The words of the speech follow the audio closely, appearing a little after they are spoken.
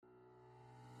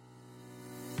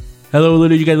Hello,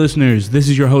 Liturgy Guide listeners. This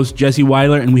is your host, Jesse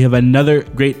Weiler, and we have another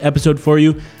great episode for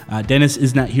you. Dennis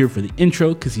is not here for the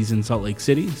intro because he's in Salt Lake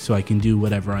City, so I can do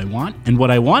whatever I want. And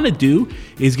what I want to do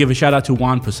is give a shout out to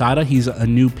Juan Posada. He's a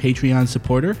new Patreon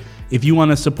supporter. If you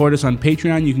want to support us on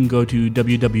Patreon, you can go to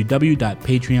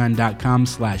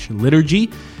www.patreon.com/liturgy,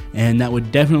 and that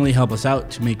would definitely help us out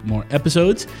to make more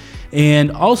episodes.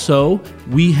 And also,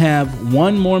 we have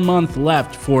one more month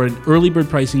left for an early bird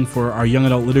pricing for our Young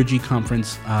Adult Liturgy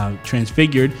Conference,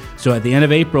 Transfigured. So at the end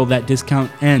of April, that discount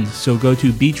ends. So go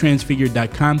to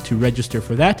betransfigured.com to register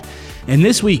for that. And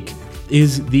this week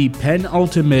is the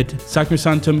penultimate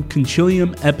Sacrosanctum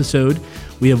Concilium episode.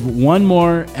 We have one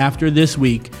more after this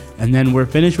week, and then we're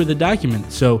finished with the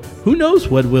document. So who knows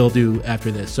what we'll do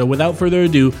after this. So without further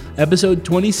ado, episode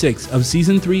 26 of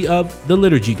season 3 of The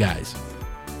Liturgy Guys.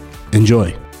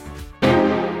 Enjoy.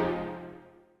 I'm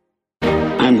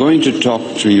going to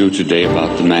talk to you today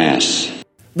about the Mass.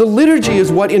 The liturgy is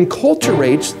what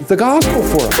enculturates the gospel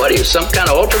for us. What are you, some kind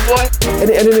of altar boy? And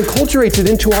it enculturates it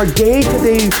into our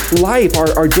day-to-day life,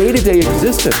 our day-to-day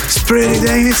existence. It's pretty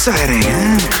dang exciting,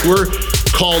 huh? We're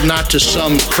called not to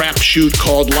some crapshoot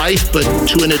called life, but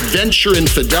to an adventure in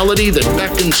fidelity that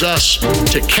beckons us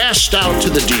to cast out to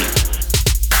the deep.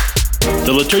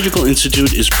 The Liturgical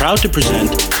Institute is proud to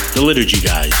present The Liturgy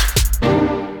Guys.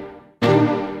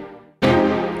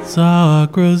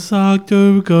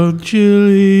 Sacrosanctum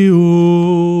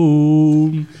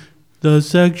Concilium, the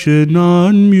section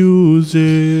on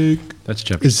music. That's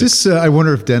chapter Is 6. this, I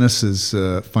wonder if Dennis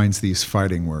finds these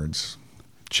fighting words.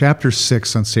 Chapter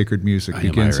 6 on sacred music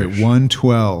begins at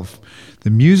 112. The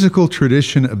musical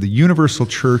tradition of the universal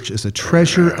church is a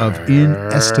treasure of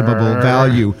inestimable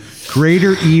value,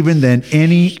 greater even than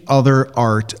any other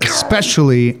art,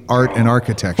 especially art and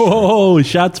architecture. Oh,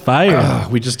 shots fired.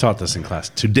 We just taught this in class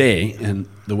today, and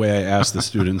the way I asked the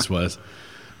students was,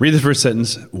 read the first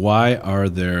sentence, why are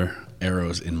there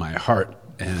arrows in my heart?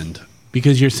 And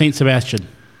Because you're Saint Sebastian.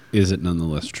 is it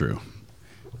nonetheless true?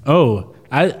 Oh,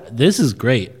 this is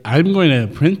great. I'm going to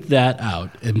print that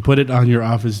out and put it on your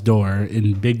office door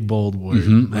in big bold letters.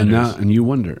 And you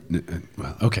wonder.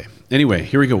 Well, okay. Anyway,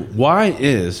 here we go. Why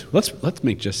is let's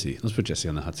put Jesse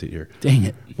on the hot seat here. Dang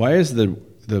it. Why is the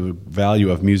value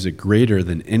of music greater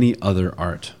than any other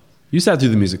art? You sat through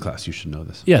the music class. You should know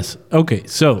this. Yes. Okay.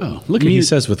 So Look at he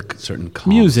says with certain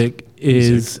calm. Music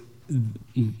is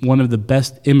one of the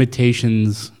best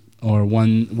imitations or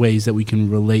ways that we can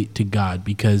relate to God,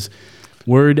 because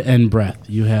word and breath.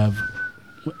 You have...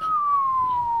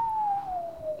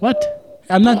 What?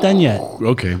 I'm not done yet.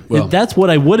 Okay, well... That's what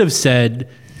I would have said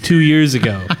 2 years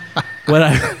ago. what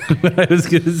I was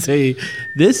going to say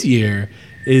this year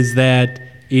is that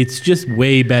it's just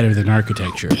way better than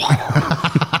architecture.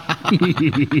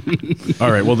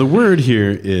 All right, well, the word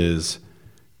here is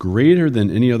greater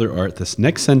than any other art. This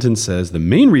next sentence says the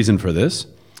main reason for this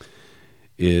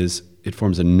is it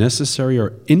forms a necessary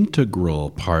or integral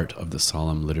part of the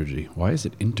solemn liturgy. Why is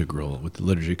it integral with the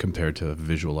liturgy compared to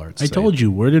visual arts? I told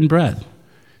you, word and breath.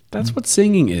 That's what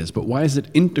singing is, but why is it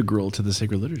integral to the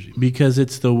sacred liturgy? Because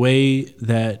it's the way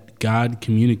that God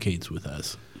communicates with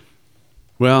us.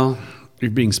 Well,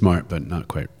 you're being smart, but not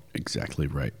quite exactly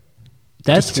right.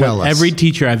 That's what every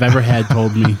teacher I've ever had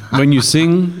told me. When you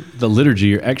sing the liturgy,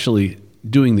 you're actually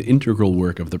doing the integral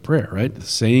work of the prayer, right?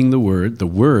 Saying the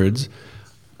words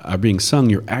are being sung,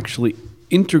 you're actually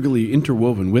integrally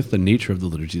interwoven with the nature of the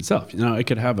liturgy itself. Now, I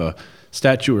could have a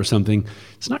statue or something.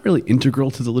 It's not really integral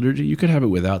to the liturgy. You could have it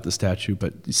without the statue,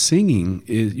 but singing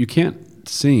is, you can't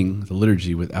sing the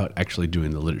liturgy without actually doing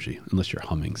the liturgy, unless you're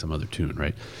humming some other tune,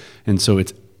 right? And so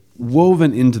it's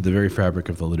woven into the very fabric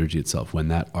of the liturgy itself when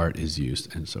that art is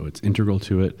used. And so it's integral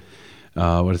to it.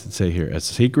 What does it say here? A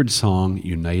sacred song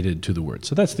united to the words.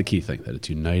 So that's the key thing, that it's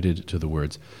united to the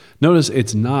words. Notice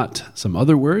it's not some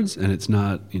other words, and it's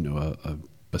not, a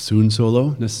bassoon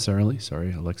solo necessarily.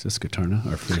 Sorry, Alexis Guitarna,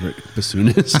 our favorite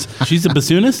bassoonist. She's a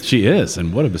bassoonist? She is,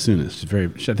 and what a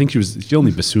bassoonist. I think she was the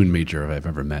only bassoon major I've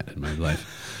ever met in my life.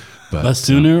 But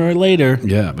sooner or later.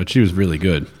 Yeah, but she was really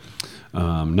good,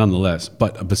 nonetheless.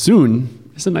 But a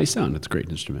bassoon is a nice sound. It's a great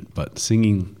instrument. But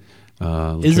singing...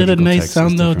 is it a nice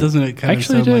sound though? Doesn't it kind of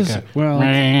sound it is. like a... Well,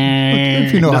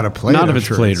 if you know how to play it. Not if it's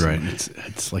played right.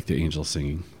 It's like the angels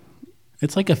singing.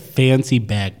 It's like a fancy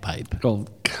bagpipe. Well,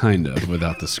 kind of,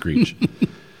 without the screech.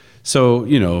 So,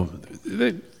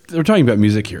 they're talking about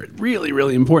music here. Really,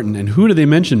 really important. And who do they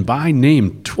mention by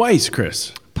name twice,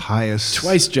 Chris? Pius.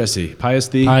 Twice, Jesse. Pius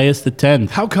the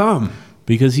X. How come?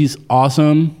 Because he's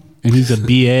awesome and he's a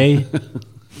BA.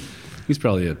 He's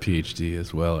probably a PhD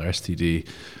as well, or STD.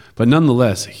 But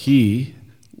nonetheless, he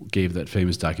gave that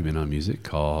famous document on music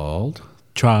called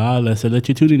Tra lesser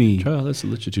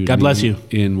latitudini. God bless you.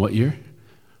 In what year?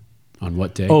 On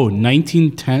what day? Oh,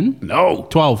 1910? no.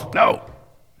 12. No.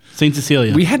 St.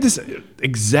 Cecilia. We had this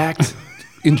exact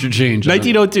interchange.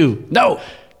 1902. No.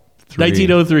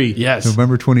 1903. Yes.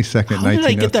 November 22nd, How did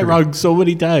I get that 1903. wrong so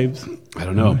many times? I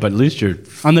don't know, but at least you're.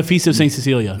 On the Feast of St.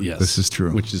 Cecilia. Yes. This is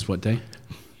true. Which is what day?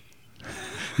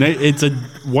 It's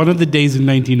one of the days in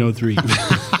 1903.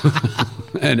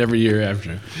 And every year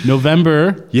after.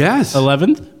 November Yes.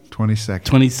 11th, 22nd.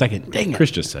 22nd. Dang it.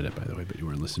 Chris just said it, by the way, but you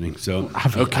weren't listening. So,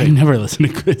 I never listen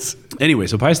to Chris. Anyway,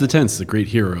 so Pius X is the great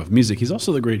hero of music. He's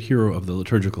also the great hero of the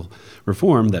liturgical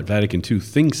reform that Vatican II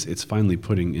thinks it's finally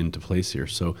putting into place here.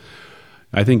 So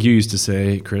I think you used to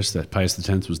say, Chris, that Pius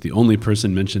X was the only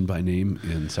person mentioned by name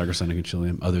in Sacrosanctum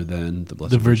Concilium other than the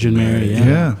Blessed The Virgin Mary, yeah.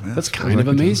 Yeah. That's kind of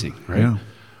amazing, right? Yeah.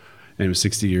 And it was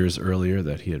 60 years earlier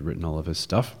that he had written all of his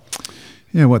stuff.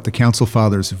 Yeah, what the Council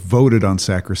Fathers voted on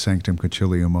Sacrosanctum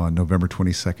Concilium on November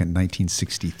 22nd,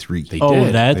 1963. They Oh,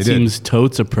 did. that They seems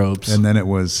totes appropriate. And then it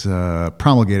was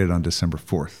promulgated on December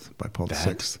 4th by Paul VI.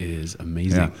 That is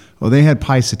amazing. Yeah. Well, they had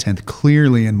Pius X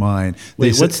clearly in mind. They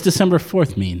Wait, said- what's December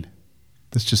 4th mean?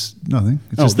 That's just nothing.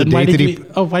 It's Oh, just the then why date that did he. you-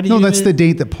 oh, why did no, you that's do the it?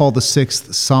 date that Paul VI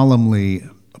solemnly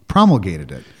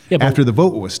promulgated it Yeah, but- after the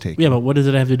vote was taken. Yeah, but what does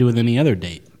it have to do with any other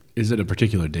date? Is it a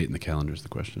particular date in the calendar is the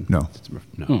question? No.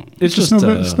 No. It's Just just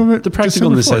November- the practical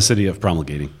December 4th. necessity of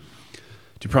promulgating.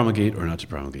 To promulgate or not to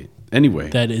promulgate. Anyway,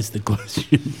 That is the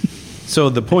question. so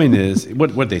the point is,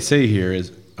 what they say here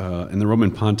is, in the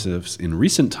Roman pontiffs in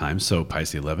recent times, so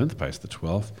Pius XI, Pius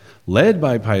XII, led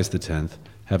by Pius X,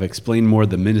 have explained more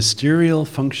the ministerial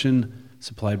function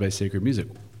supplied by sacred music.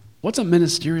 What's a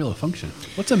ministerial function?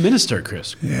 What's a minister,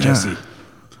 Chris? Jesse.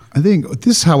 I think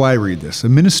this is how I read this. A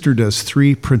minister does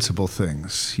three principal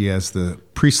things. He has the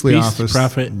priestly Priest, office.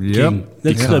 prophet, Yep. king.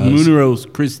 That's the Because-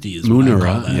 Muneros Christi is what I call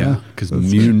Munera, that. yeah, because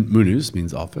munus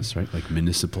means office, right? Like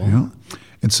municipal. Yeah.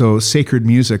 And so sacred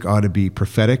music ought to be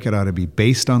prophetic. It ought to be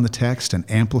based on the text and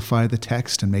amplify the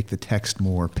text and make the text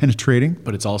more penetrating.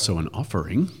 But it's also an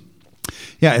offering.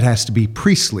 Yeah, it has to be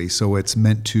priestly, so it's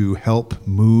meant to help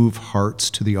move hearts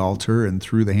to the altar and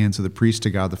through the hands of the priest to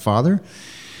God the Father.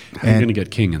 How are you going to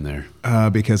get king in there?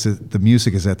 Because the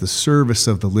music is at the service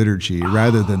of the liturgy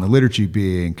rather than the liturgy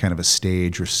being kind of a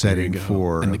stage or setting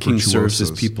for And the king serves his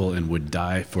virtuosos. people and would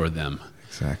die for them,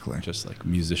 Exactly. just like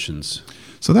musicians.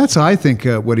 So that's, I think,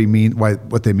 what they mean by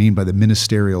the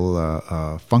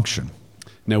ministerial function.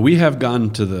 Now, we have gone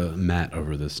to the mat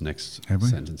over this next Have we?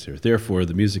 sentence here. Therefore,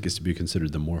 the music is to be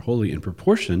considered the more holy in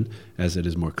proportion as it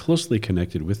is more closely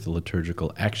connected with the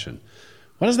liturgical action.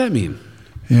 What does that mean?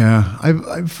 Yeah,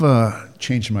 I've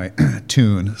changed my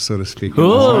tune, so to speak.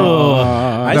 Oh,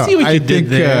 I No, see what I you did think,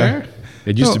 there.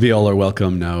 It used to be all are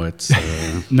welcome. Now it's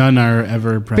None are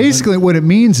ever present. Basically, what it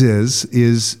means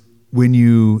is when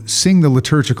you sing the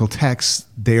liturgical texts,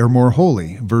 they are more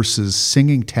holy versus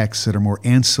singing texts that are more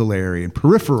ancillary and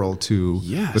peripheral to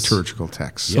Yes. liturgical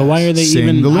texts. So why are they Sing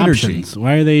even the liturgy. options?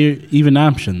 Why are they even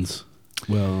options?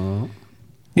 well.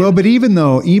 Well, but even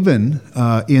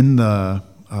in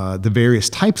the various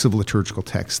types of liturgical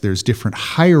texts, there's different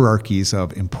hierarchies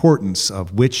of importance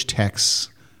of which texts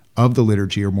of the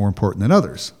liturgy are more important than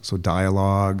others. So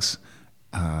dialogues,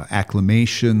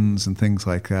 acclamations, and things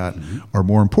like that are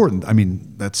more important. I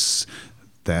mean, that's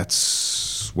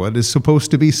what is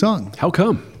supposed to be sung. How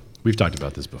come? We've talked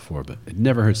about this before, but it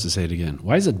never hurts to say it again.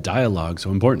 Why is a dialogue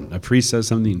so important? A priest says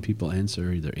something and people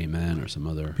answer either amen or some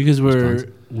other Because response.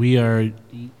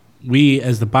 we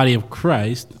as the body of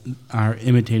Christ are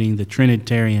imitating the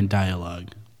Trinitarian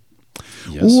dialogue.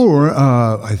 Yes. Or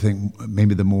I think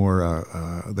maybe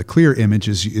the clear image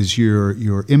is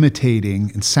you're imitating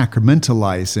and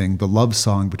sacramentalizing the love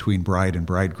song between bride and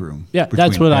bridegroom. Yeah, between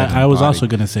that's what head and I was body. also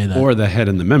going to say that. Or the head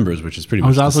and the members, which is pretty I much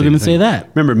was the also same gonna thing. say that.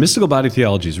 Remember, mystical body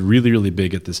theology is really, really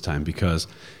big at this time because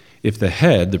if the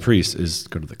head, the priest, is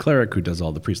go to the cleric who does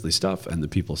all the priestly stuff, and the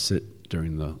people sit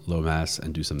during the low mass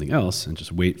and do something else and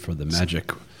just wait for the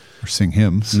magic Or sing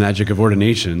hymns. of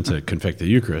ordination to confect the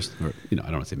Eucharist, or I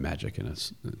don't want to say magic in a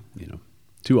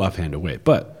too offhand a way,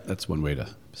 but that's one way to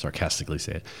sarcastically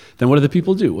say it. Then what do the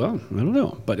people do? Well, I don't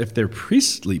know. But if they're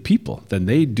priestly people, then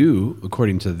they do,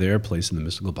 according to their place in the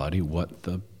mystical body, what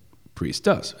the priest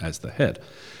does as the head.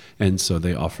 And so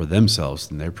they offer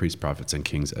themselves and their priests, prophets, and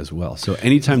kings as well. So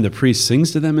anytime the priest sings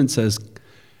to them and says,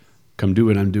 come do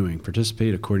what I'm doing,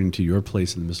 participate according to your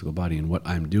place in the mystical body and what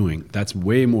I'm doing, that's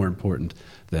way more important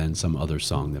than some other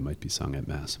song that might be sung at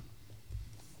Mass.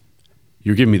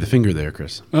 You're giving me the finger there,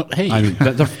 Chris. Oh, hey. I mean,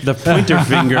 the pointer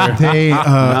finger, They,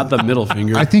 not the middle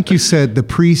finger. I think you said the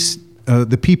priest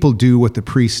the people do what the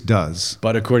priest does.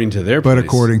 But according to their place. But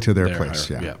according to their place,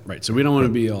 yeah. Right. So we don't want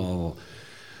to be all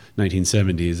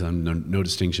 1970s. No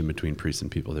distinction between priests and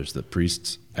people. There's the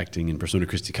priests acting in persona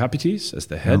Christi capitis as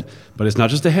the head, but it's not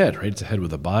just a head, right? It's a head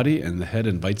with a body, and the head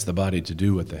invites the body to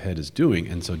do what the head is doing.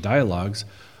 And so dialogues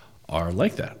are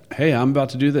like that. Hey, I'm about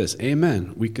to do this.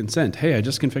 Amen. We consent. Hey, I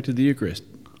just confected the Eucharist.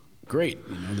 Great.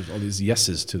 There's all these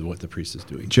yeses to what the priest is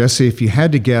doing. Jesse, if you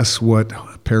had to guess what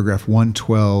paragraph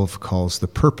 112 calls the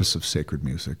purpose of sacred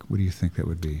music, what do you think that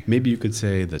would be? Maybe you could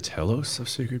say the telos of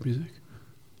sacred music.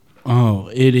 Oh,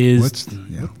 it is.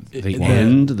 The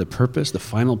end, the purpose, the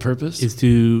final purpose is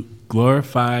to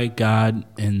glorify God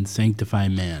and sanctify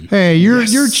man. Hey, you're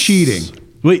cheating.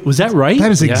 Wait, was that right?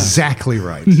 That is exactly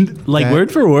right.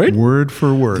 Word for word? Word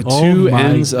for word. The two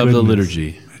ends of the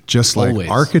liturgy. Just like Always.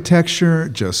 Architecture,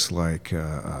 just like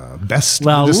just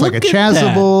look like a at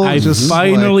chasuble. I just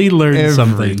finally like learned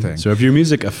something. everything. So if your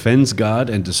music offends God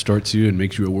and distorts you and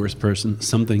makes you a worse person,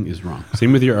 something is wrong.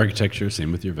 Same with your architecture,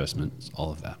 same with your vestments,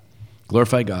 all of that.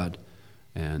 Glorify God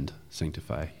and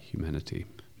sanctify humanity.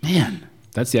 Man.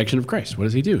 That's the action of Christ. What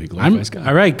does he do? He glorifies God.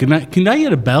 All right. Can I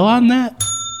get a bell on that?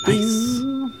 Nice.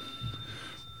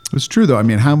 It's true, though. I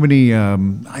mean, how many,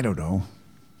 I don't know.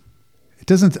 It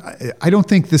doesn't, I don't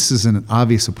think this is an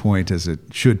obvious a point as it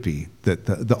should be, that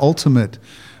the ultimate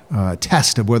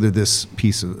test of whether this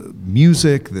piece of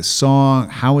music, this song,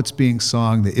 how it's being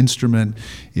sung, the instrument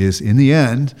is, in the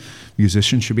end,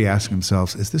 musicians should be asking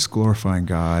themselves, is this glorifying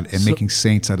God and making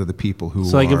saints out of the people who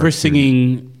So, like, if we're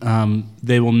singing,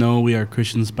 they will know we are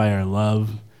Christians by our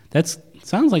love, that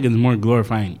sounds like it's more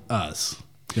glorifying us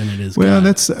than it is Well, God.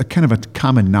 that's a kind of a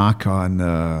common knock on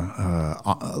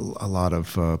a lot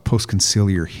of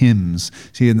post-conciliar hymns.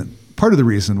 See, and part of the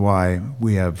reason why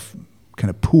we have kind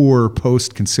of poor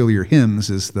post-conciliar hymns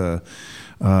is the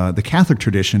Catholic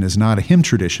tradition is not a hymn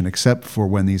tradition except for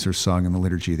when these are sung in the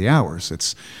Liturgy of the Hours.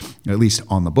 It's, at least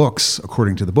on the books,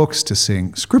 according to the books, to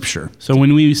sing Scripture. So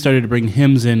when we started to bring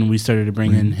hymns in, we started to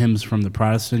bring in hymns from the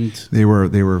Protestant. They were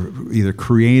either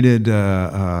created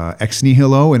ex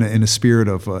nihilo in a spirit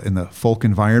of in the folk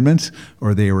environment,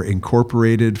 or they were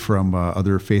incorporated from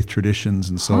other faith traditions,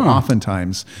 and so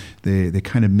oftentimes they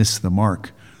kind of miss the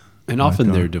mark. And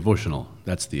often they're devotional.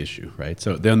 That's the issue, right?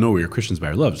 So they'll know we are Christians by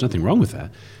our love. There's nothing wrong with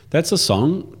that. That's a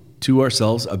song to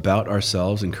ourselves, about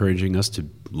ourselves, encouraging us to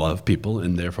love people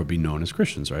and therefore be known as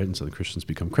Christians, right? And so the Christians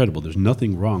become credible. There's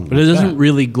nothing wrong with that. But it doesn't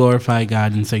really glorify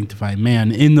God and sanctify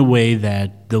man in the way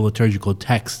that the liturgical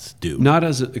texts do. Not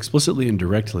as explicitly and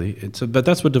directly, but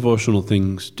that's what devotional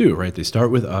things do, right? They start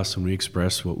with us and we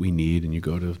express what we need, and you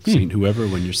go to Saint whoever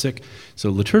when you're sick. So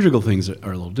liturgical things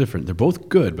are a little different. They're both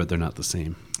good, but they're not the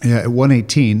same. Yeah, at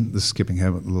 118, this is skipping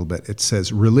ahead a little bit, it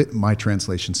says, my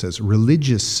translation says,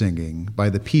 religious singing by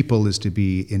the people is to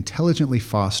be intelligently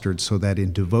fostered so that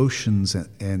in devotions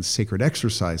and sacred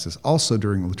exercises, also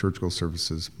during liturgical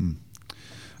services,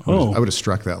 I would have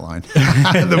struck that line.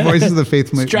 The voices of the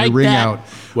faith may ring out.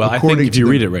 Well, I think if you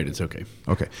read it right, it's okay.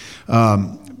 Okay.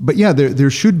 But yeah, there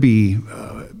should be,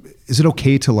 is it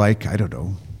okay to, like, I don't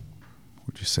know,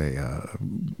 would you say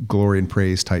glory and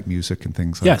praise type music and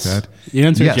things like that? The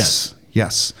answer is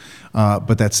yes.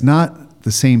 But that's not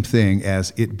the same thing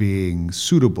as it being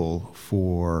suitable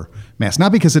for Mass.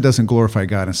 Not because it doesn't glorify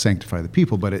God and sanctify the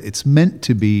people, but it's meant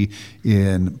to be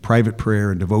in private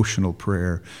prayer and devotional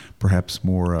prayer, perhaps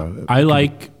more. I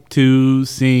like to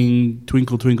sing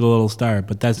Twinkle, Twinkle, Little Star,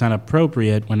 but that's not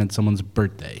appropriate when it's someone's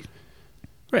birthday.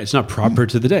 Right, it's not proper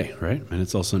to the day, right? And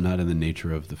it's also not in the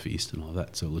nature of the feast and all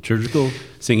that. So liturgical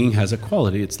singing has a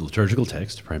quality. It's the liturgical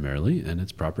text primarily, and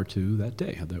it's proper to that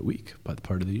day, of that week, by the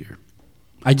part of the year.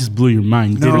 I just blew your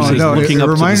mind. No, looking it up to the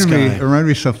reminded me. sky. It reminded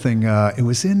me of something. It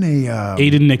was in a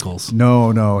Aidan Nichols.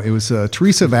 No, it was a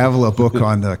Teresa of Avila book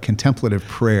on contemplative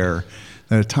prayer.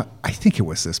 I think it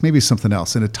was this, maybe something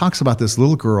else. And it talks about this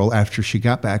little girl after she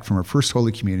got back from her first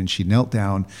Holy Communion. She knelt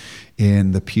down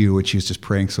in the pew and she was just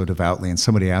praying so devoutly. And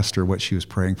somebody asked her what she was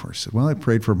praying for. She said, well, I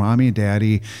prayed for Mommy and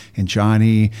Daddy and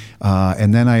Johnny.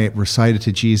 And then I recited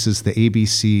to Jesus the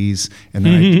ABCs. And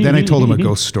then I told him a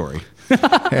ghost story.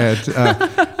 And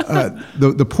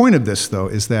the point of this, though,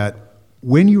 is that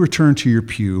when you return to your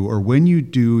pew or when you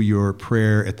do your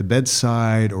prayer at the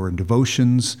bedside or in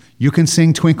devotions, you can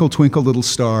sing Twinkle, Twinkle, Little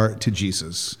Star to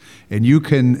Jesus. And you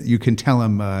can tell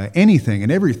him anything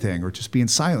and everything or just be in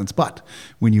silence. But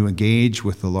when you engage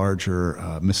with the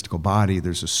larger mystical body,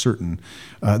 there's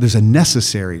a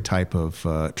necessary type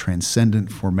of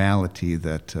transcendent formality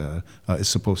that is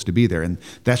supposed to be there. And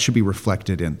that should be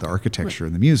reflected in the architecture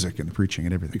and the music and the preaching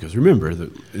and everything. Because remember,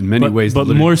 that in many ways... But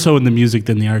more so in the music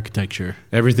than the architecture. better.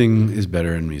 Everything is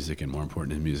better in music and more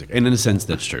important in music. And in a sense,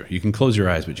 that's true. You can close your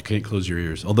eyes, but you can't close your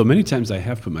ears. Although many times I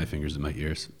have put my fingers in my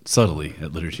ears, subtly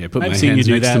at liturgy. I put my hands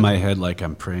next to my head like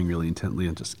I'm praying really intently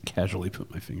and just casually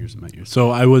put my fingers in my ears. So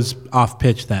I was off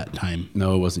pitch that time.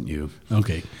 No, it wasn't you.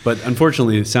 Okay. But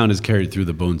unfortunately, the sound is carried through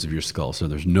the bones of your skull, so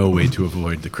there's no way to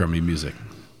avoid the crummy music.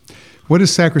 What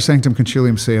does Sacrosanctum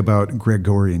Concilium say about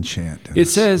Gregorian chant? It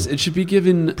says it should be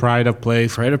given Pride of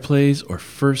place. Or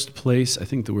first place. I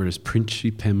think the word is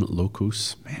principem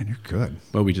locus. Man, you're good.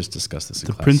 Well, we just discussed this in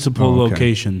The class. principal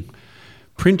location.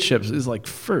 Princeps is like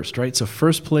first, right? So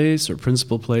first place or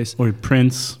principal place. Or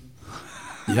prince.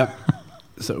 Yep.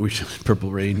 So we should, Purple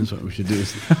Rain is what we should do.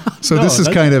 So this is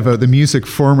kind of the music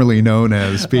formerly known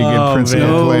as being in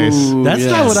principal place. That's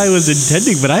not what I was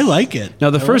intending, but I like it. Now,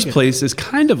 the first place is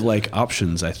kind of like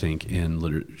options, I think, in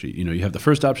liturgy. You know, you have the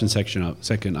first option,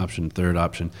 second option, third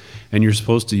option, and you're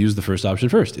supposed to use the first option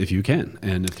first if you can.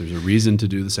 And if there's a reason to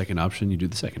do the second option, you do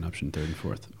the second option, third and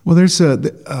fourth. Well, there's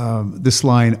this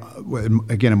line,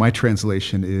 again, in my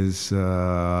translation, is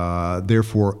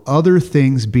therefore other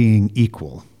things being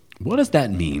equal. What does that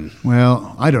mean?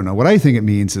 Well, I don't know. What I think it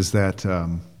means is that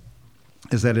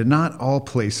in not all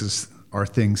places are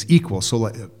things equal. So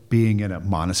like being in a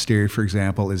monastery, for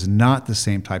example, is not the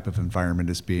same type of environment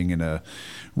as being in a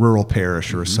rural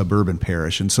parish or a suburban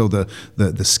parish. And so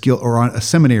the skill, or on a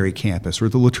seminary campus or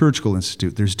the liturgical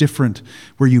institute, there's different,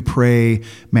 where you pray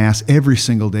Mass every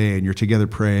single day and you're together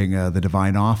praying the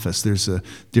divine office. There's a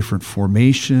different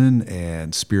formation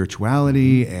and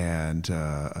spirituality and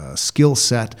skill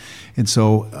set. And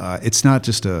so it's not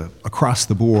just across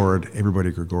the board,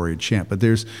 everybody Gregorian chant, but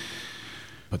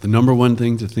the number one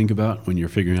thing to think about when you're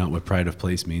figuring out what pride of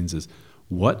place means is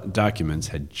what documents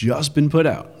had just been put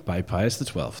out by Pius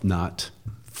XII, not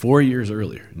 4 years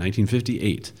earlier,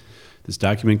 1958. This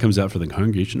document comes out for the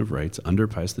Congregation of Rites under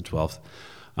Pius XII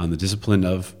on the discipline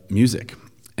of music.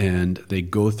 And they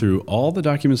go through all the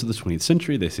documents of the 20th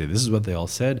century. They say this is what they all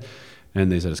said. And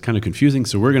they said it's kind of confusing,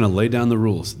 so we're going to lay down the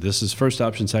rules. This is first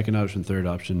option, second option, third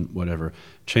option, whatever.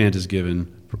 Chant is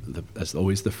given as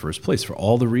always the first place for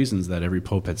all the reasons that every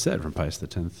pope had said from Pius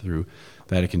X through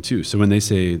Vatican II. So when they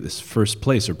say this first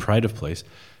place or pride of place,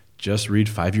 just read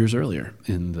 5 years earlier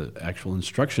in the actual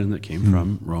instruction that came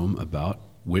from Rome about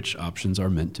which options are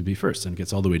meant to be first. And it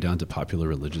gets all the way down to popular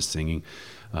religious singing,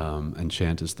 and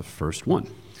chant is the first one.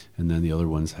 And then the other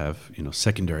ones have,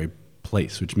 secondary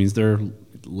place, which means they're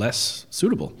less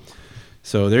suitable.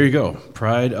 So there you go.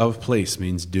 Pride of place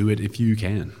means do it if you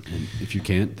can. And if you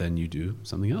can't, then you do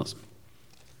something else.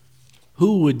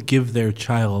 Who would give their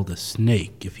child a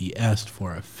snake if he asked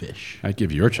for a fish? I'd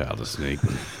give your child a snake.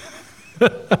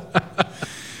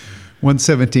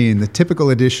 117, the typical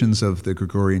editions of the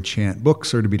Gregorian chant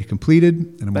books are to be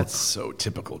completed. And That's so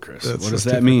typical, Chris. That's What does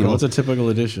so that mean? typical. What's a typical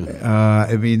edition?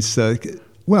 It means,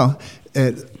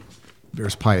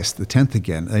 there's Pius X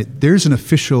again. There's an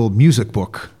official music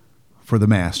book for the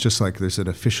Mass, just like there's an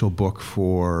official book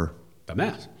for The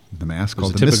Mass. the Mass There's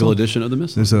called a the typical Missal. edition of the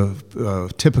Missal. There's a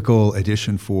typical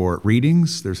edition for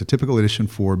readings. There's a typical edition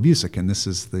for music, and this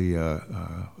is the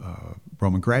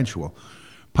Roman Gradual.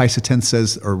 Pius X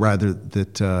says, or rather,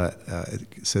 that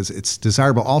it says it's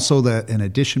desirable also that an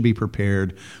edition be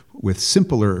prepared with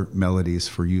simpler melodies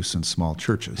for use in small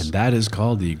churches. And that is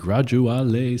called the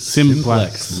Graduale Simplex.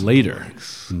 Simplex later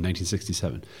in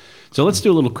 1967. So let's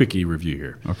do a little quickie review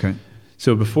here. Okay.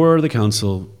 So before the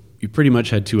council, you pretty much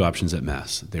had two options at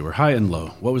Mass. They were high and low.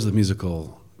 What was the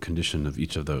musical condition of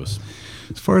each of those?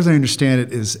 As far as I understand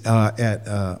it, is at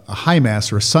a high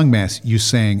Mass or a sung Mass, you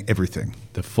sang everything.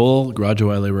 The full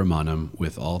Graduale Romanum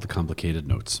with all the complicated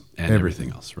notes and everything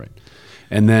else, right?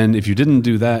 And then if you didn't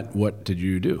do that, what did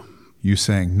you do? You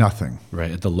sang nothing.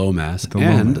 Right, at the low Mass. the low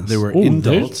And Mass. there were Ooh,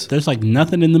 indults. there's like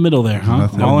nothing in the middle there, huh?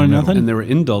 Nothing All in or the middle. nothing? And there were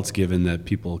indults given that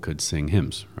people could sing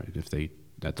hymns, right? If they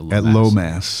at the low At Mass. low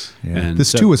Mass. Yeah. And This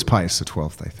so- too was Pius XII,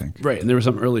 I think. Right, and there were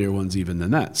some earlier ones even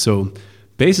than that. So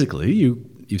basically, you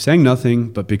sang nothing,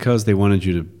 but because they wanted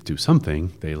you to do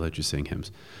something, they let you sing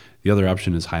hymns. The other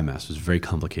option is high Mass. It was very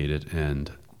complicated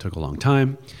and took a long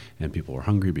time, and people were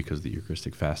hungry because of the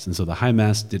Eucharistic fast. And so the high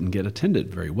Mass didn't get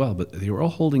attended very well, but they were all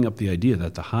holding up the idea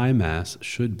that the high Mass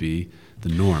should be the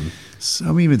norm.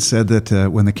 Some even said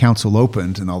that when the council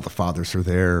opened and all the fathers are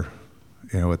there,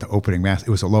 at the opening Mass, it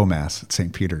was a low Mass at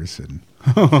St. Peter's and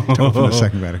to open the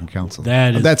Second Vatican Council.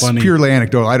 That's funny. Purely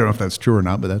anecdotal. I don't know if that's true or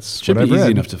not, but that's Should what be I've easy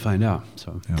read. enough to find out.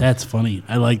 So. That's funny.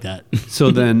 I like that.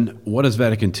 So then what does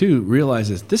Vatican II realize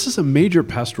is this is a major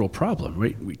pastoral problem,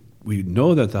 right? We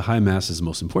know that the high Mass is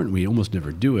most important. We almost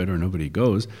never do it or nobody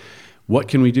goes. What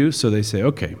can we do? So they say,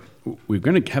 okay, we're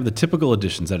going to have the typical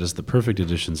editions, that is the perfect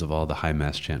editions of all the high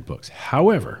mass chant books.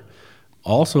 However,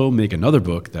 also make another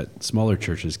book that smaller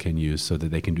churches can use so that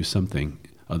they can do something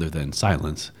other than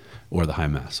silence or the high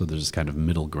mass. So there's this kind of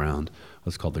middle ground,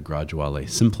 what's called the Graduale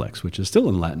Simplex, which is still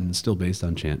in Latin, still based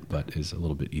on chant, but is a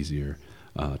little bit easier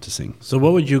to sing. So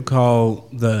what would you call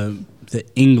the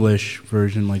English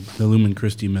version, like the Lumen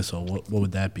Christi Missal? What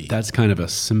would that be? That's kind of a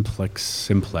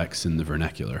simplex in the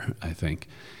vernacular, I think.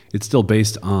 It's still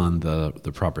based on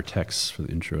the proper texts for the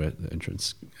intro, the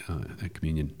entrance,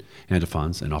 communion,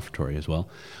 antiphons, and offertory as well,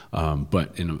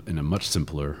 but in a much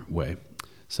simpler way.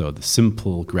 So the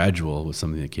simple gradual was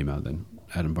something that came out then.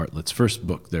 Adam Bartlett's first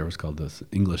book there was called the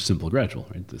English Simple Gradual,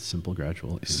 right? The Simple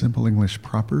Gradual. Simple English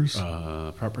propers?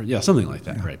 Proper, yeah, something like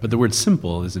that, right? But the word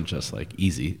simple isn't just like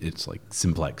easy, it's like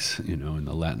simplex, in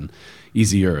the Latin.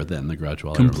 Easier than the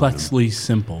Gradual. Complexly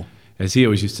simple. As he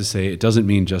always used to say, it doesn't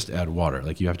mean just add water.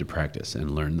 Like you have to practice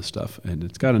and learn the stuff. And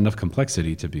it's got enough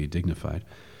complexity to be dignified.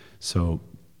 So,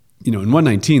 in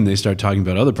 119, they start talking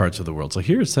about other parts of the world. So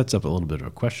here it sets up a little bit of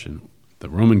a question. The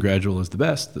Roman gradual is the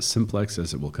best. The simplex,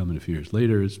 as it will come in a few years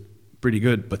later, is pretty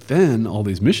good. But then all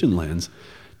these mission lands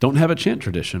don't have a chant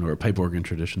tradition or a pipe organ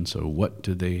tradition. So what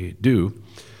do? They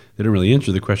don't really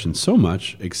answer the question so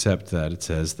much, except that it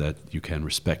says that you can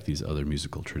respect these other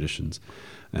musical traditions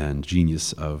and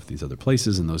genius of these other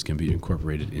places, and those can be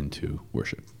incorporated into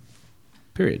worship.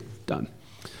 Period. Done.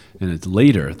 And it's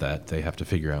later that they have to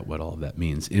figure out what all of that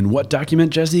means. In what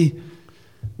document, Jesse?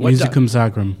 Musicum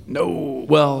Sacrum. No,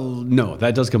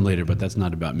 that does come later, but that's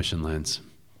not about mission lands.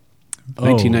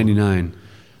 1999.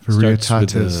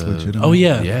 Varietatis legitimate. Oh,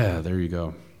 yeah. Yeah, there you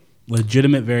go.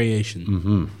 Legitimate variation.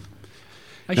 Mm-hmm.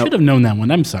 I should have known that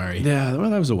one. I'm sorry. Yeah, well,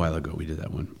 that was a while ago we did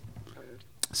that one.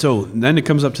 So then it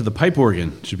comes up to the pipe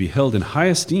organ. It should be held in high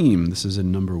esteem. This is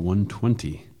in number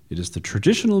 120. It is the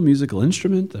traditional musical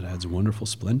instrument that adds wonderful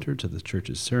splendor to the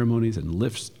church's ceremonies and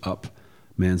lifts up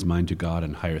man's mind to God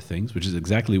and higher things, which is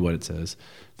exactly what it says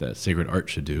that sacred art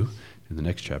should do in the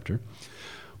next chapter.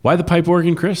 Why the pipe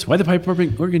organ, Chris? Why the pipe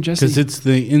organ, Jesse? Because it's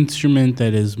the instrument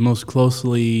that is most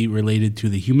closely related to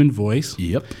the human voice.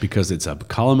 Yep, because it's a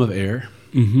column of air.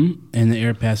 Mm-hmm. And the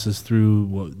air passes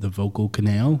through the vocal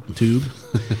canal tube.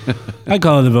 I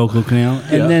call it the vocal canal.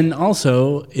 And then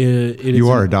also, you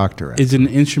are a doctor. It's an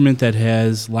instrument that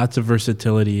has lots of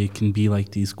versatility. It can be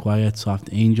like these quiet, soft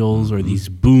angels or these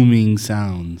booming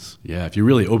sounds. Yeah, if you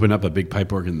really open up a big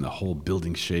pipe organ, the whole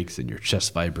building shakes and your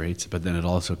chest vibrates. But then it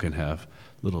also can have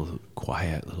little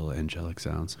quiet, little angelic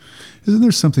sounds. Isn't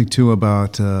there something, too,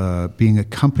 about being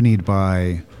accompanied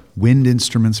by wind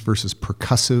instruments versus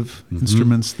percussive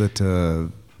instruments that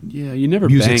you never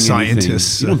music bang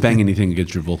scientists anything. You don't bang anything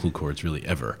against your vocal cords really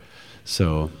ever.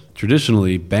 So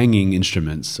traditionally banging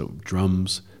instruments, so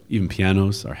drums, even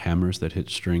pianos are hammers that hit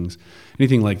strings.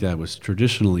 Anything like that was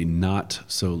traditionally not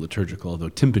so liturgical, although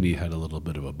timpani had a little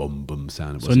bit of a boom boom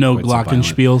sound. So no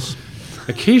glockenspiels?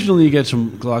 Occasionally you get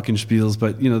some glockenspiels,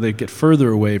 but they get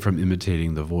further away from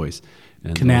imitating the voice.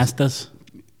 And canastas?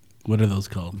 What are those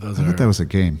called? I thought that was a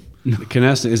game.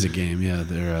 Canasta is a game, yeah.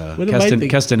 They're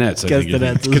castanets.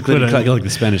 Castanets. Like the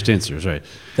Spanish dancers, right?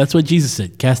 That's what Jesus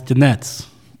said, castanets.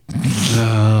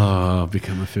 Oh,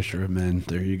 become a fisher of men.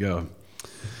 There you go.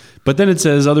 But then it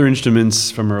says other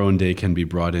instruments from our own day can be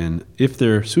brought in if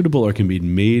they're suitable or can be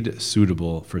made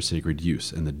suitable for sacred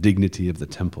use and the dignity of the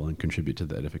temple and contribute to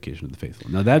the edification of the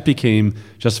faithful. Now that became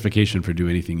justification for do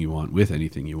anything you want with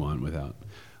anything you want without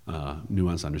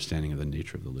nuanced understanding of the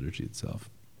nature of the liturgy itself.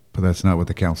 But that's not what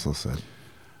the council said.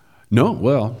 No,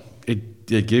 well, it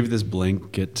gave this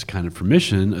blanket kind of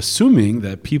permission, assuming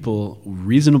that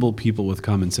reasonable people with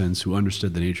common sense who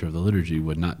understood the nature of the liturgy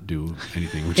would not do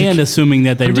anything ridiculous. And assuming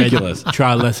that they read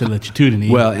Tra Lesser Latitudini.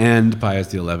 Well, and Pius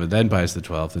XI, then Pius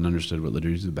XII, and understood what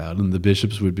liturgy is about. And the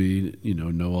bishops would be,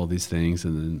 know all these things.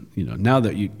 And then, now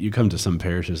that you come to some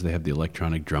parishes, they have the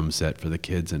electronic drum set for the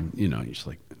kids. And, you're just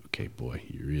like, okay, boy,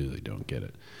 you really don't get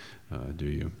it, do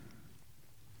you?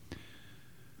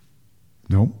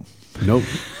 Nope.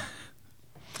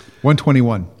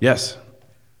 121. Yes.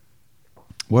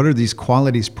 What are these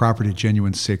qualities proper to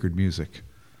genuine sacred music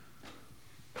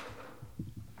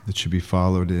that should be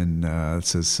followed in, it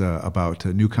says about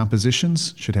new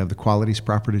compositions should have the qualities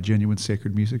proper to genuine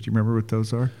sacred music. Do you remember what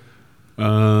those are?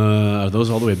 Are those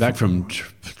all the way back from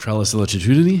Tra Lesser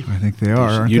Latitudini? I think they are,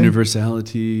 aren't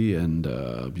Universality and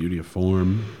beauty of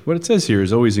form. What it says here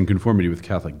is always in conformity with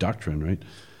Catholic doctrine, right?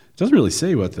 It Doesn't really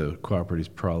say what the properties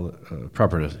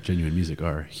proper to genuine music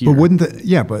are here. But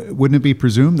wouldn't it be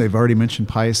presumed? They've already mentioned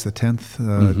Pius X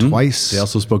twice. They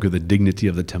also spoke of the dignity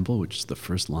of the temple, which is the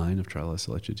first line of Trala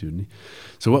Solicitudini.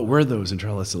 So what were those in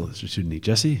Trala Solicitudini?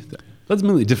 Jesse? Let's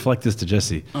immediately deflect this to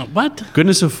Jesse. What?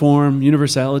 Goodness of form,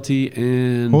 universality,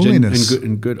 and holiness.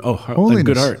 And good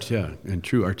art, yeah, and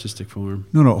true artistic form.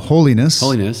 No, holiness.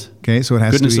 Holiness. Okay, so it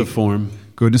has goodness to be... Goodness of form.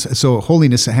 Goodness. So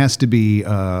holiness has to be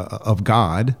of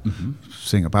God,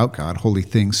 saying about God, holy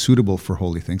things, suitable for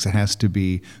holy things. It has to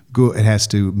be good. It has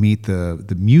to meet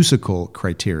the musical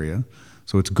criteria.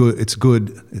 So it's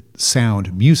good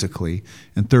sound musically.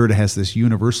 And third, it has this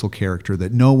universal character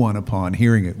that no one upon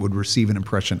hearing it would receive an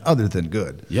impression other than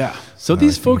good. Yeah. So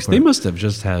these folks, they must have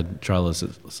just had Trala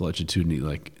Solicitudini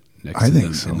like next to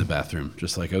them in the bathroom.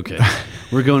 Just like, okay,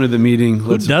 we're going to the meeting.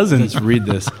 Let's read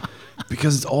this.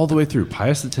 Because it's all the way through.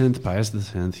 Pius X,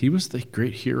 he was the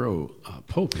great hero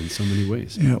pope in so many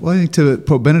ways. Yeah, well, I think to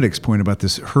Pope Benedict's point about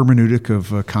this hermeneutic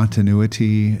of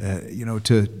continuity,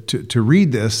 to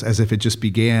read this as if it just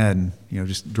began,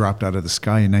 just dropped out of the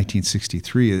sky in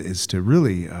 1963 is to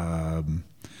really,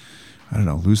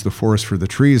 lose the forest for the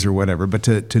trees or whatever, but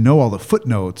to know all the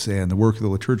footnotes and the work of the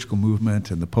liturgical movement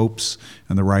and the popes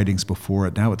and the writings before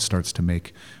it, now it starts to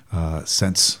make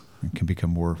sense. It can become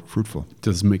more fruitful.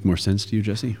 Does it make more sense to you,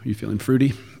 Jesse? Are you feeling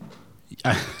fruity?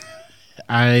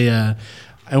 I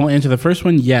will answer the first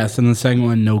one, yes, and the second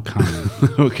one, no comment.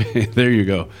 Okay, there you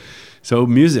go. So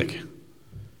music,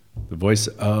 the voice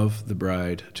of the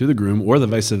bride to the groom, or the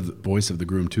voice of the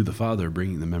groom to the father,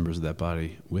 bringing the members of that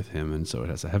body with him. And so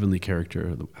it has a heavenly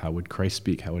character. How would Christ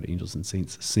speak? How would angels and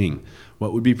saints sing?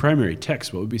 What would be primary?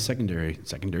 Text. What would be secondary?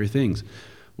 Secondary things.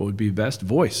 What would be best?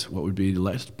 Voice. What would be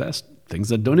less best? Things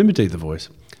that don't imitate the voice.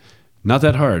 Not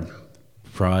that hard.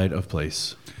 Pride of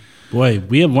place. Boy,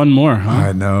 we have one more, huh?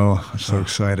 I know. I'm so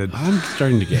excited. I'm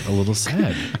starting to get a little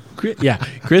sad. Yeah,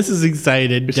 Chris is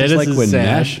excited. It's Dennis just like is when sad.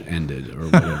 MASH ended or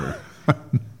whatever.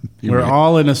 We're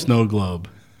all in a snow globe.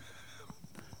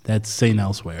 That's St.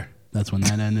 Elsewhere. That's when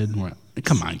that ended.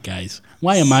 Come on, guys.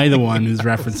 Why am I the one who's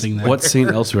referencing that? What's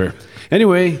St. Elsewhere?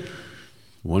 Anyway,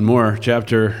 one more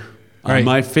chapter. All right.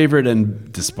 My favorite,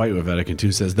 and despite what Vatican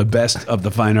II says, the best of the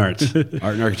fine arts,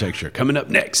 art and architecture. Coming up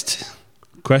next.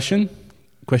 Question?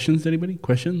 Questions, anybody?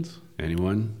 Questions?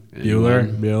 Anyone?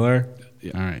 Bueller?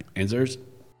 Yeah. All right. Answers?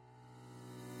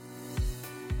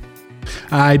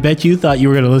 I bet you thought you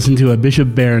were going to listen to a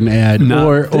Bishop Barron ad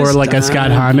or like a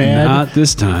Scott Hahn ad. Not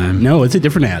this time. No, it's a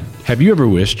different ad. Have you ever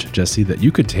wished, Jesse, that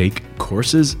you could take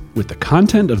courses with the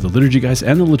content of the Liturgy Guys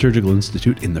and the Liturgical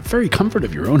Institute in the very comfort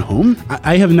of your own home?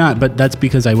 I have not, but that's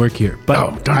because I work here.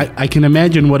 But I can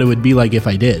imagine what it would be like if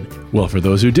I did. Well, for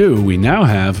those who do, we now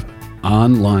have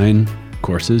online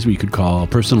courses we could call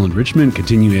personal enrichment,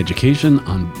 continuing education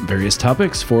on various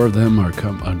topics. 4 of them are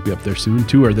be up there soon.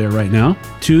 2 are there right now.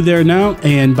 2 there now,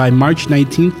 and by March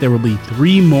 19th, there will be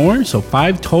 3 more, so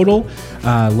 5 total.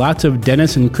 Lots of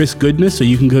Dennis and Chris goodness, so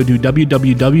you can go to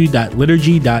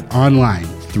www.liturgy.online.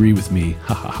 3 with me,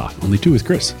 ha ha ha. Only 2 with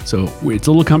Chris. So it's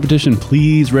a little competition.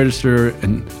 Please register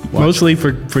and watch. Mostly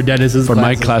for Dennis's For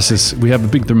classes. my classes, we have a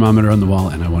big thermometer on the wall,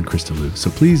 and I want Chris to lose.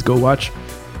 So please go watch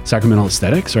Sacramental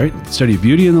Aesthetics, right? Study of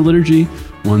beauty in the liturgy.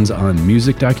 One's on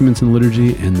music documents in the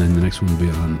liturgy, and then the next one will be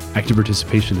on active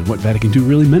participation and what Vatican II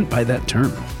really meant by that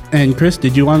term. And Chris,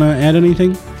 did you want to add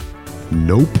anything?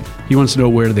 Nope. He wants to know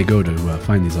where they go to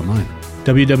find these online.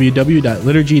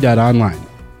 www.liturgy.online.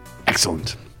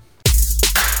 Excellent.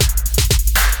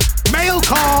 Mail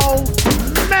call!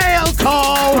 Mail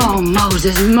call! Oh,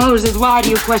 Moses, why do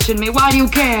you question me? Why do you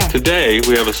care? Today,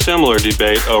 we have a similar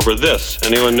debate over this.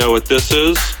 Anyone know what this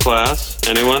is, class?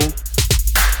 Anyone?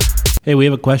 Hey, we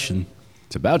have a question.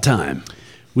 It's about time.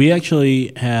 We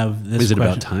actually have this Is it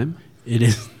question. about time? It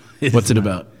is. What's it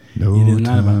about? No It is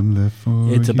not time about. left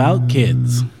for It's about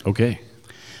kids. Okay.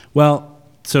 Well,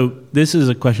 so this is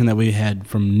a question that we had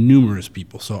from numerous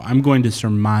people. So I'm going to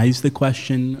surmise the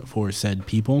question for said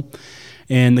people.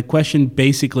 And the question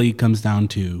basically comes down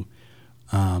to,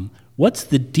 what's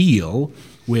the deal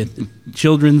with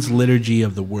children's liturgy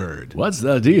of the word? What's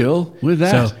the deal with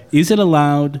that? So is it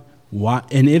allowed? Why,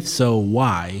 and if so,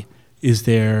 why is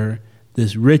there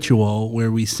this ritual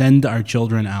where we send our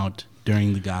children out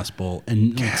during the gospel?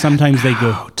 And sometimes they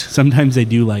go, sometimes they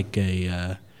do like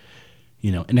a,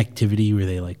 an activity where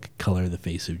they like color the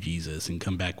face of Jesus and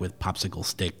come back with popsicle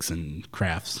sticks and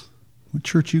crafts. What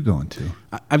church you going to?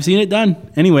 I've seen it done.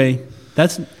 Anyway,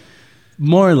 that's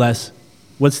more or less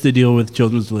what's the deal with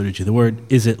children's liturgy. The word,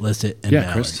 is it licit and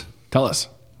valid? Chris, tell us.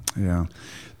 Yeah.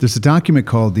 There's a document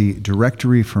called the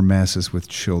Directory for Masses with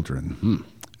Children.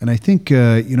 And I think,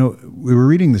 we were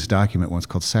reading this document once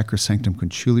called Sacrosanctum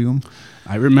Concilium.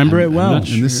 I remember it well. And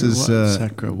this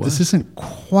isn't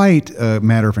quite a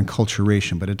matter of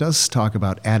enculturation, but it does talk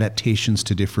about adaptations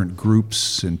to different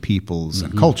groups and peoples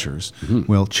and cultures.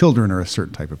 Well, children are a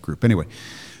certain type of group. Anyway,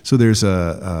 so there's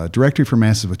a directory for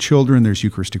masses with children. There's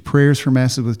Eucharistic prayers for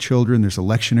masses with children. There's a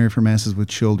lectionary for masses with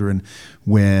children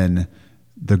when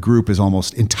the group is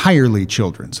almost entirely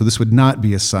children. So this would not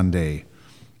be a Sunday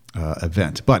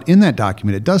event. But in that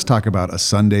document, it does talk about a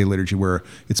Sunday liturgy where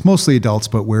it's mostly adults,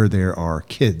 but where there are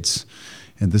kids.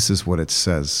 And this is what it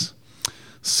says.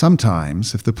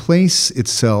 Sometimes, if the place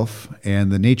itself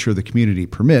and the nature of the community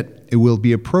permit, it will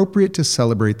be appropriate to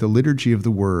celebrate the liturgy of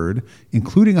the word,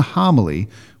 including a homily,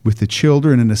 with the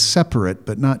children in a separate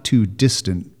but not too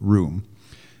distant room.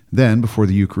 Then, before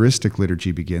the Eucharistic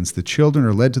liturgy begins, the children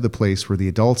are led to the place where the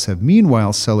adults have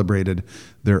meanwhile celebrated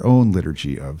their own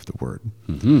liturgy of the Word.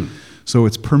 So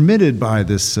it's permitted by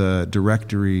this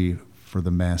directory for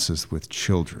the masses with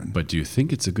children. But do you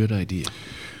think it's a good idea?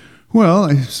 Well,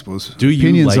 I suppose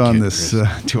opinions on this.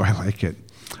 Do I like it?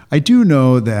 I do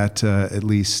know that at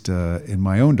least in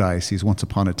my own diocese, once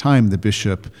upon a time, the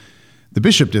bishop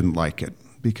didn't like it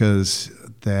because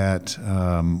that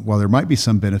while there might be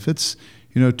some benefits,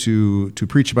 to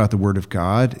preach about the Word of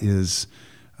God is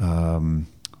one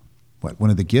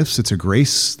of the gifts. It's a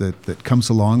grace that comes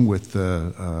along with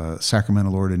the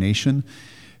sacramental ordination.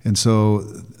 And so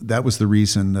that was the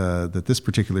reason that this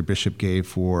particular bishop gave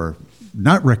for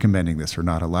not recommending this or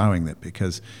not allowing it,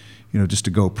 because, just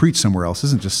to go preach somewhere else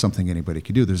isn't just something anybody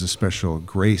could do. There's a special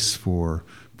grace for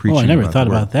preaching. I never thought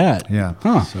about that. Yeah.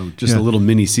 Huh. So just a little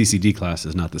mini CCD class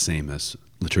is not the same as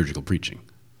liturgical preaching.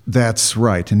 That's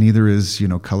right, and neither is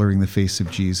coloring the face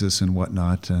of Jesus and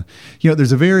whatnot.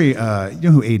 There's a very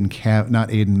who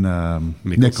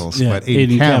Nichols, but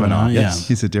Aidan Kavanaugh. Yeah.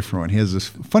 He's a different one. He has this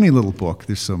funny little book.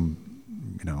 There's some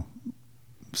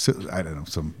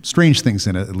some strange things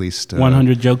in it, at least.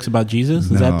 100 Jokes About Jesus?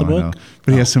 Is that the book? No.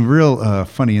 But he has some real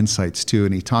funny insights too,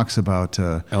 and he talks about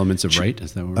Elements of Right.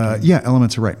 Is that what we're talking about?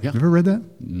 Elements of Right. Yeah. Have you ever read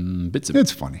that? Bits of it.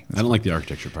 It's funny. I don't like the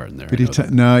architecture part in there. But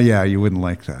you wouldn't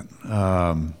like that.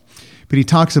 But he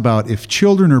talks about if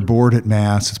children are bored at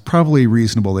Mass, it's probably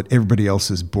reasonable that everybody else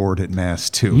is bored at Mass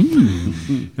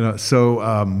too.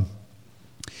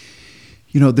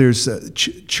 There's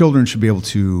children should be able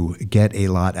to get a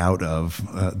lot out of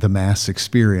the Mass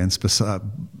experience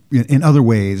in other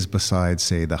ways besides,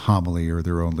 say, the homily or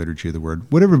their own liturgy of the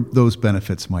Word. Whatever those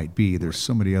benefits might be, there's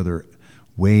so many other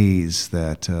ways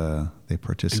that they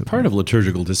participate. And part of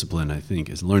liturgical discipline, I think,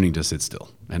 is learning to sit still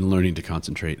and learning to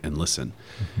concentrate and listen.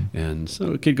 And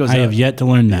so a kid goes I have yet to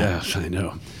learn that. Yeah, I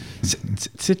know.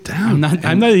 Sit down.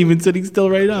 I'm not even sitting still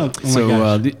right now.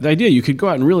 The idea, you could go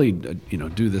out and really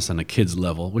do this on a kid's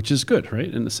level, which is good,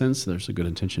 right? In a sense, there's a good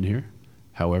intention here.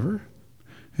 However...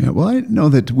 Yeah, well, I know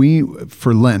that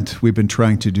for Lent, we've been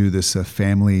trying to do this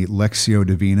family Lectio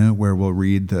Divina, where we'll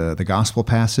read the gospel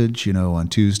passage, on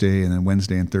Tuesday and then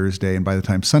Wednesday and Thursday. And by the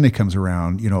time Sunday comes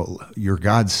around, your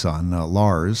godson,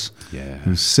 Lars,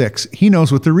 who's 6, he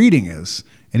knows what the reading is,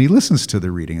 and he listens to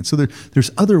the reading. And so there's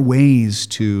other ways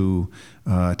to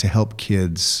help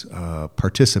kids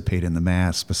participate in the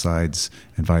Mass besides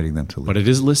inviting them to lead. But it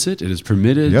is licit. It is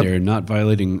permitted. Yep. They're not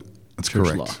violating That's church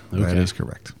correct. law. Okay. That is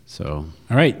correct. So,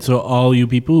 all right. So all you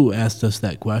people who asked us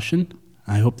that question,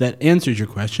 I hope that answers your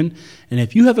question. And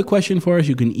if you have a question for us,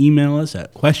 you can email us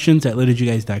at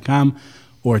questions@liturgyguys.com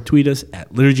or tweet us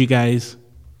at liturgyguys.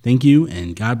 Thank you,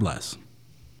 and God bless.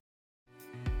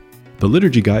 The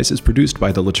Liturgy Guys is produced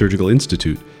by the Liturgical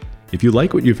Institute. If you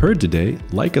like what you've heard today,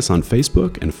 like us on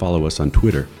Facebook and follow us on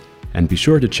Twitter. And be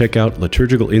sure to check out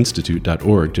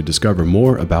liturgicalinstitute.org to discover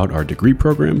more about our degree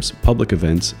programs, public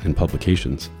events, and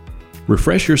publications.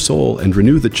 Refresh your soul and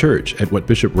renew the Church at what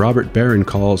Bishop Robert Barron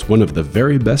calls one of the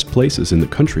very best places in the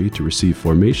country to receive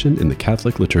formation in the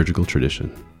Catholic liturgical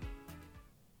tradition.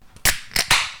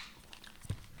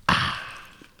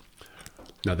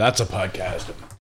 Now that's a podcast.